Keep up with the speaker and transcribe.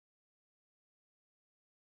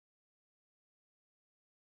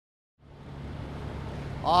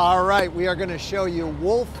All right, we are going to show you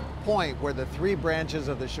Wolf Point, where the three branches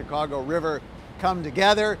of the Chicago River come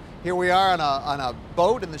together. Here we are on a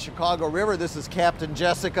boat in the Chicago River. This is Captain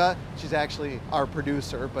Jessica. She's actually our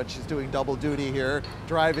producer, but she's doing double duty here,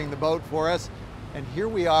 driving the boat for us. And here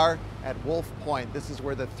we are at Wolf Point. This is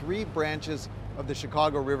where the three branches of the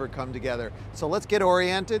Chicago River come together. So let's get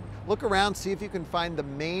oriented, look around, see if you can find the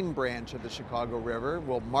main branch of the Chicago River.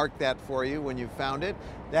 We'll mark that for you when you've found it.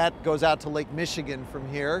 That goes out to Lake Michigan from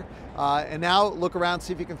here. And now look around,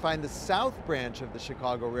 see if you can find the south branch of the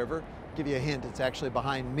Chicago River. Give you a hint, it's actually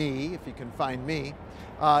behind me, if you can find me.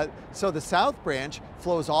 So the south branch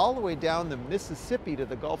flows all the way down the Mississippi to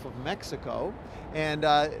the Gulf of Mexico. And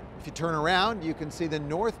if you turn around, you can see the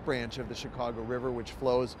north branch of the Chicago River, which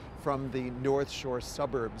flows from the North Shore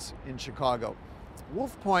suburbs in Chicago.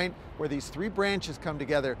 Wolf Point, where these three branches come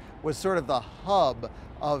together, was sort of the hub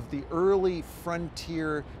of the early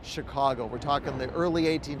frontier Chicago. We're talking the early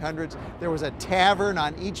 1800s. There was a tavern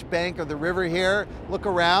on each bank of the river here. Look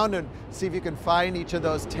around and see if you can find each of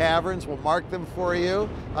those taverns. We'll mark them for you.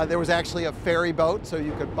 There was actually a ferry boat, so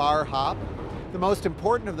you could bar hop. The most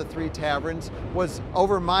important of the three taverns was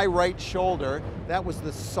over my right shoulder. That was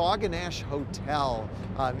the Sauganash Hotel.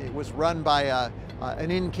 It was run by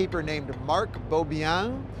an innkeeper named Marc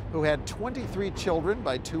Beaubien, who had 23 children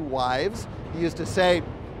by 2 wives. He used to say,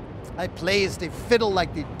 "I plays the fiddle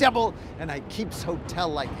like the devil, and I keeps hotel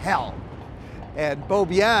like hell." And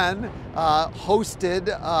Beaubien hosted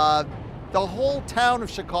the whole town of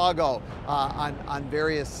Chicago on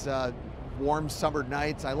various warm summer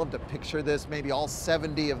nights. I love to picture this. Maybe all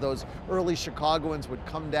 70 of those early Chicagoans would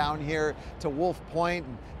come down here to Wolf Point,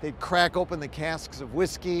 and they'd crack open the casks of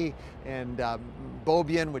whiskey, and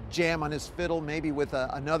Beaubien would jam on his fiddle, maybe with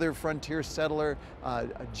another frontier settler,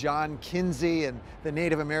 John Kinsey, and the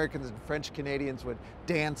Native Americans and French Canadians would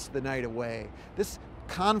dance the night away. This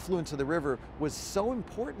confluence of the river was so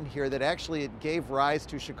important here that actually it gave rise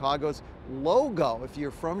to Chicago's logo. If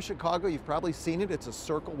you're from Chicago, you've probably seen it. It's a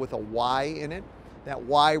circle with a Y in it. That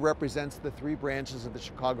Y represents the three branches of the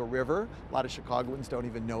Chicago River. A lot of Chicagoans don't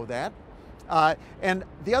even know that. And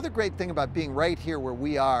the other great thing about being right here where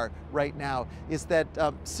we are right now is that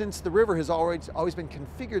since the river has always been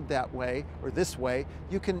configured that way, or this way,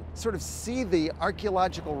 you can sort of see the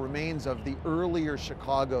archaeological remains of the earlier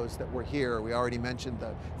Chicagos that were here. We already mentioned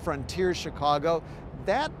the frontier Chicago.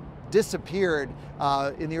 That disappeared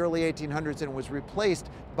in the early 1800s and was replaced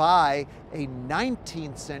by a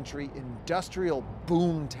 19th century industrial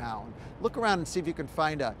boom town. Look around and see if you can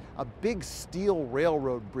find a big steel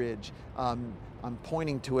railroad bridge. I'm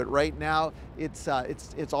pointing to it right now. It's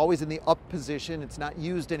always in the up position. It's not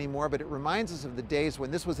used anymore, but it reminds us of the days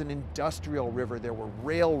when this was an industrial river. There were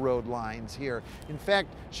railroad lines here. In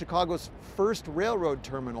fact, Chicago's first railroad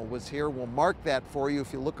terminal was here. We'll mark that for you.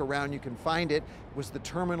 If you look around, you can find it. It was the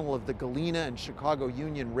terminal of the Galena and Chicago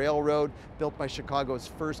Union Railroad, built by Chicago's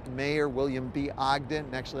first mayor, William B. Ogden.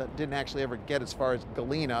 Didn't actually ever get as far as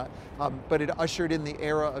Galena, but it ushered in the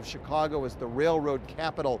era of Chicago as the railroad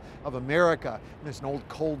capital of America. And there's an old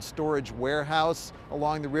cold storage warehouse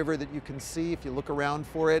along the river that you can see if you look around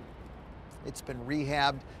for it. It's been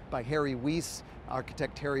rehabbed by Harry Weiss,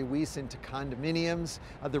 architect Harry Weiss, into condominiums.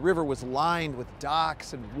 The river was lined with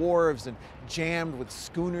docks and wharves and jammed with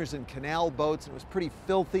schooners and canal boats, and it was pretty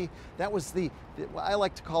filthy. That was I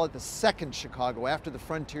like to call it the second Chicago, after the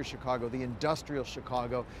frontier Chicago, the industrial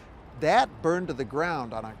Chicago. That burned to the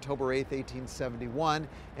ground on October 8th, 1871,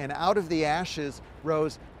 and out of the ashes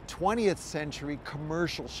rose 20th century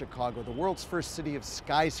commercial Chicago, the world's first city of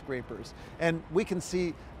skyscrapers. And we can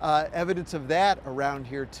see evidence of that around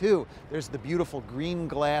here too. There's the beautiful green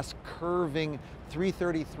glass curving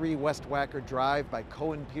 333 West Wacker Drive by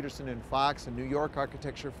Cohen, Peterson and Fox, a New York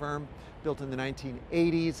architecture firm, built in the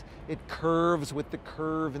 1980s. It curves with the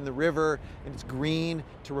curve in the river, and it's green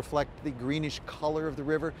to reflect the greenish color of the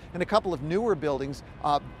river. And a couple of newer buildings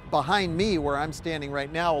behind me, where I'm standing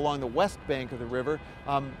right now along the west bank of the river.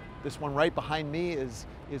 This one right behind me is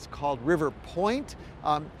called River Point.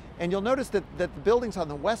 And you'll notice that the buildings on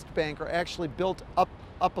the west bank are actually built up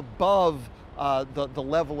above the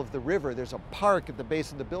level of the river. There's a park at the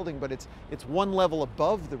base of the building, but it's one level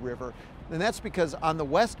above the river. And that's because on the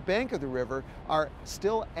west bank of the river are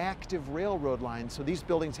still active railroad lines. So these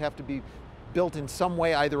buildings have to be built in some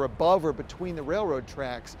way either above or between the railroad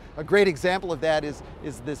tracks. A great example of that is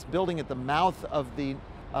this building at the mouth of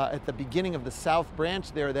at the beginning of the south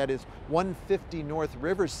branch there. That is 150 North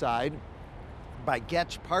Riverside by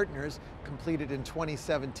Getch Partners. completed in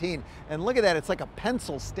 2017. And look at that, it's like a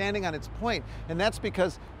pencil standing on its point. And that's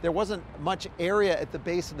because there wasn't much area at the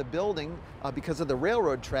base of the building because of the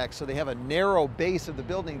railroad tracks. So they have a narrow base of the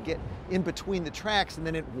building to get in between the tracks, and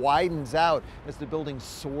then it widens out as the building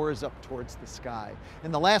soars up towards the sky.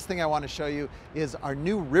 And the last thing I want to show you is our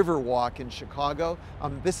new river walk in Chicago.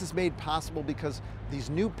 This is made possible because these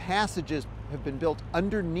new passages have been built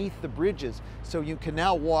underneath the bridges. So you can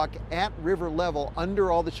now walk at river level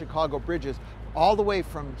under all the Chicago bridges, all the way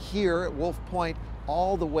from here at Wolf Point,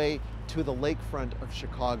 all the way to the lakefront of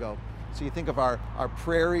Chicago. So you think of our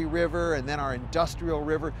Prairie River and then our Industrial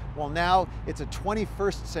River. Well, now it's a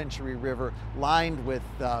 21st century river lined with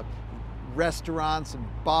restaurants and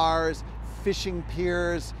bars, fishing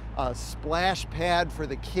piers, a splash pad for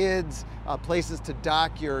the kids, places to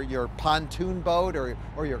dock your pontoon boat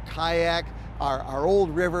or your kayak. Our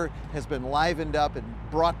old river has been livened up and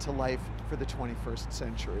brought to life for the 21st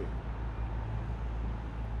century.